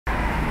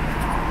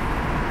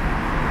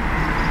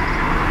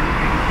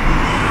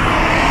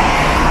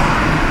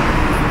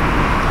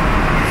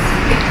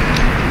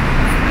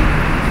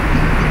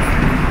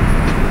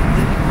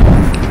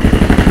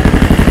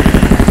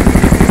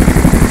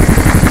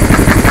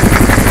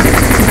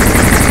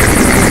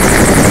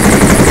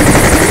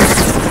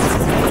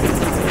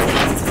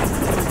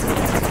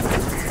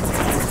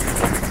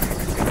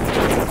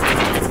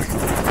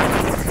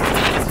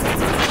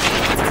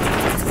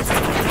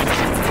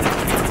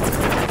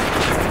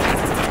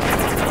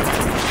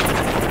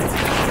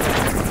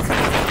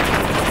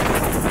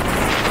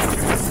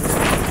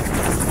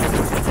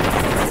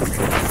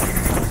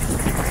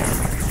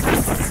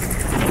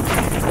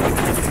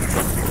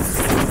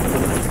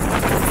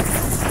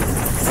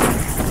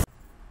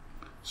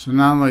So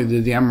not only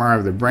did the MRI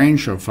of the brain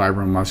show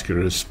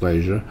fibromuscular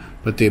dysplasia,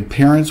 but the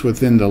appearance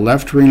within the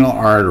left renal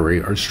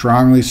artery are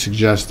strongly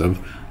suggestive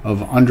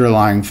of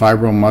underlying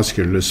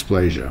fibromuscular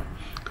dysplasia.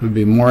 Could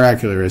be more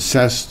accurately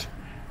assessed,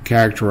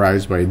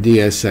 characterized by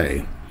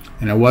DSA.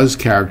 And it was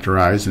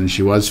characterized, and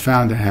she was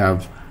found to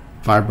have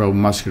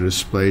fibromuscular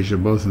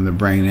dysplasia both in the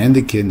brain and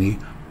the kidney,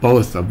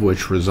 both of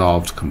which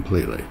resolved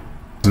completely.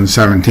 In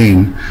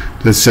 2017,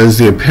 that says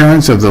the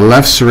appearance of the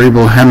left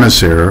cerebral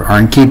hemisphere are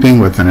in keeping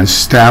with an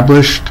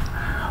established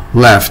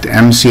left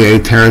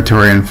MCA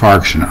territory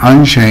infarction,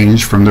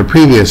 unchanged from the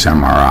previous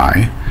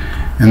MRI,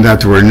 and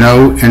that there were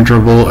no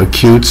interval,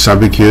 acute,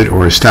 subacute,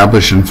 or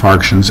established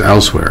infarctions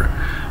elsewhere.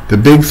 The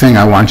big thing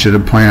I want you to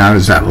point out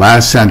is that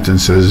last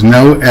sentence says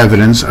no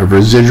evidence of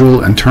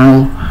residual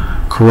internal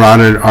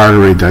carotid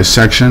artery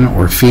dissection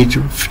or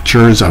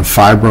features of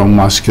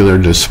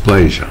fibromuscular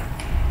dysplasia.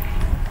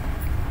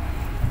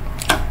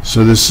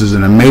 So this is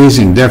an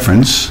amazing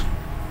difference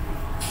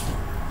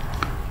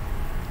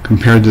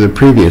compared to the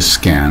previous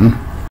scan.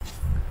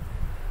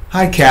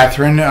 Hi,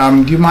 Catherine.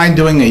 Do you mind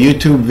doing a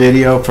YouTube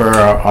video for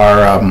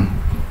our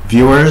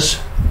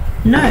viewers?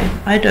 No,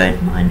 I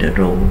don't mind at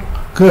all.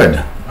 Good.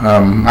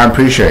 I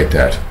appreciate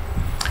that.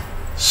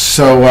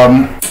 So,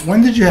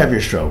 when did you have your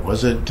stroke?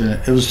 Was it?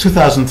 It was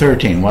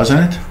 2013,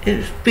 wasn't it?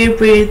 It's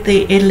February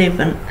the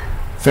 11th.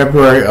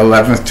 February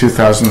 11th,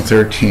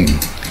 2013.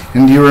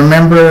 And do you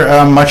remember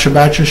much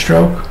about your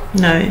stroke?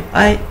 No,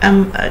 I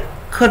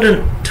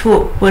couldn't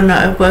talk when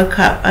I woke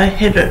up. I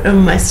had it in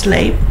my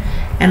sleep,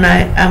 and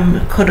I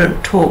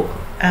couldn't talk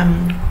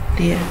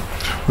there.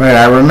 Right,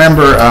 I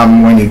remember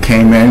when you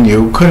came in,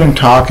 you couldn't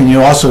talk, and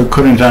you also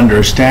couldn't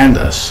understand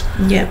us.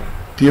 Yep.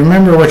 Do you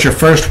remember what your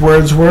first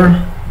words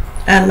were?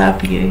 I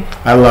love you.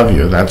 I love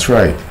you, that's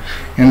right.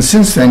 And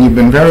since then, you've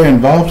been very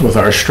involved with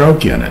our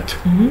stroke unit.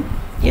 Mm-hmm.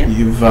 Yep.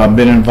 You've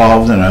been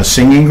involved in a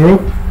singing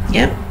group.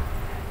 Yep.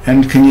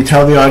 And can you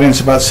tell the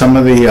audience about some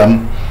of the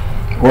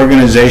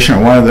organization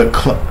or one of the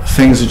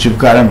things that you've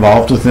got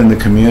involved with in the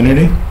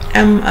community?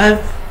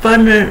 I've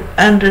been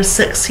under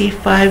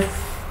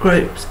 65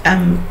 groups,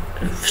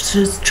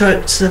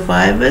 stroke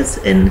survivors,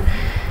 and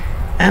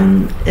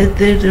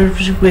they're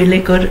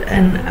really good.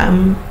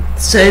 And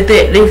so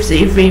that lives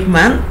every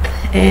month,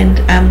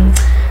 and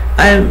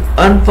I'm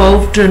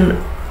involved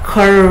in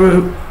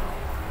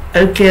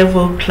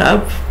O'Gavel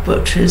Club,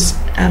 which is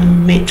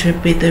meant to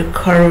be the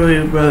Corrie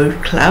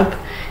Road Club,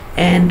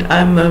 and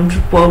I'm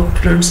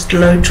involved in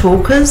Slow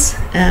Talkers.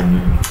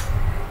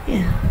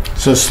 Yeah.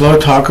 So Slow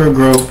Talker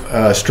group,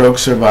 stroke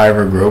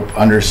survivor group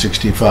under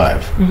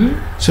 65.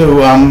 Mm-hmm. So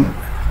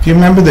do you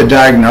remember the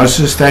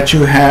diagnosis that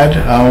you had,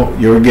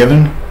 you were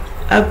given?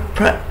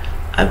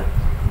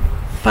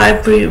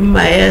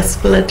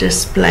 Fibromuscular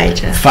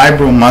dysplasia.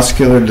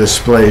 Fibromuscular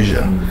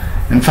dysplasia. Mm-hmm.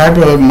 And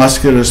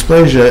fibromuscular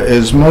dysplasia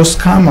is most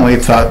commonly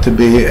thought to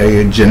be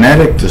a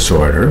genetic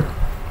disorder,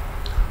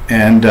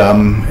 and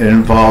it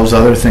involves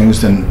other things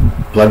than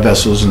blood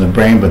vessels in the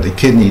brain, but the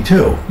kidney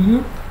too.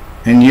 Mm-hmm.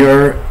 And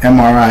your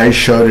MRI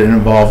showed it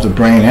involved the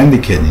brain and the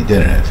kidney,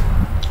 didn't it?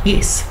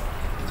 Yes.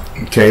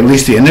 Okay, at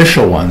least the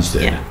initial ones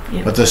did. Yeah,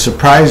 yeah. But the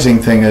surprising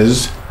thing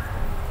is,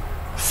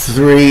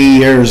 3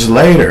 years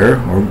later,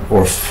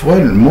 or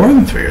more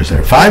than 3 years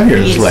later, 5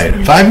 years later,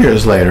 yes. 5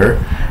 years later,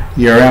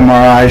 your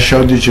MRI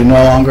showed that you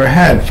no longer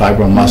had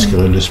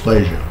fibromuscular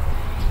dysplasia.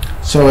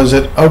 So is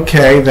it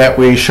okay that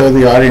we show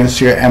the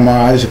audience your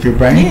MRIs of your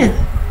brain?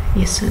 Yeah.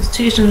 Yes, it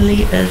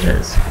certainly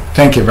is.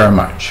 Thank you very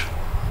much.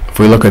 If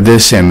we look at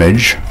this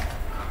image,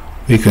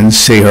 we can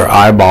see her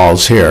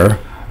eyeballs here.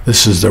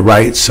 This is the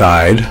right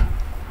side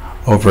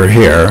over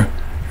here.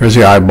 Here's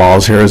the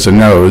eyeballs, here's the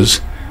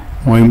nose.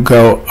 When we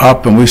go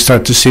up and we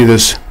start to see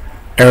this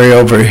area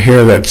over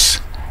here that's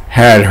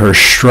had her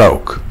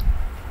stroke.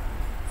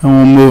 And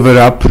we'll move it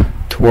up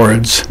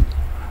towards the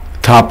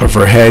top of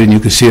her head, and you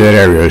can see that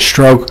area of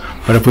stroke.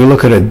 But if we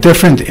look at a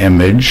different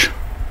image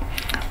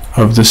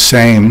of the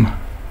same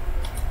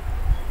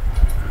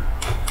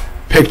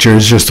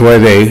pictures, just the way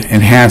they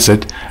enhance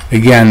it,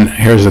 again,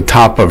 here's the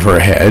top of her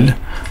head.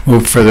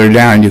 Move further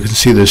down, you can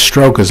see the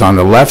stroke is on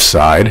the left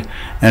side,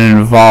 and it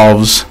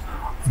involves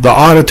the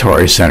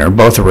auditory center,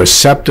 both a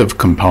receptive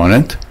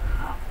component,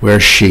 where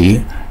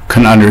she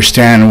can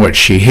understand what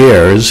she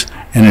hears,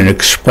 and an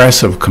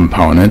expressive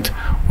component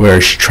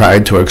where she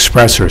tried to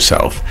express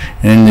herself.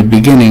 And in the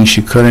beginning,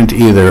 she couldn't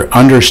either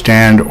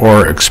understand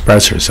or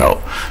express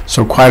herself.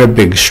 So quite a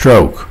big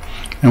stroke.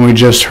 And we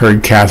just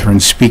heard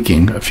Catherine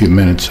speaking a few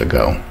minutes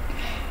ago.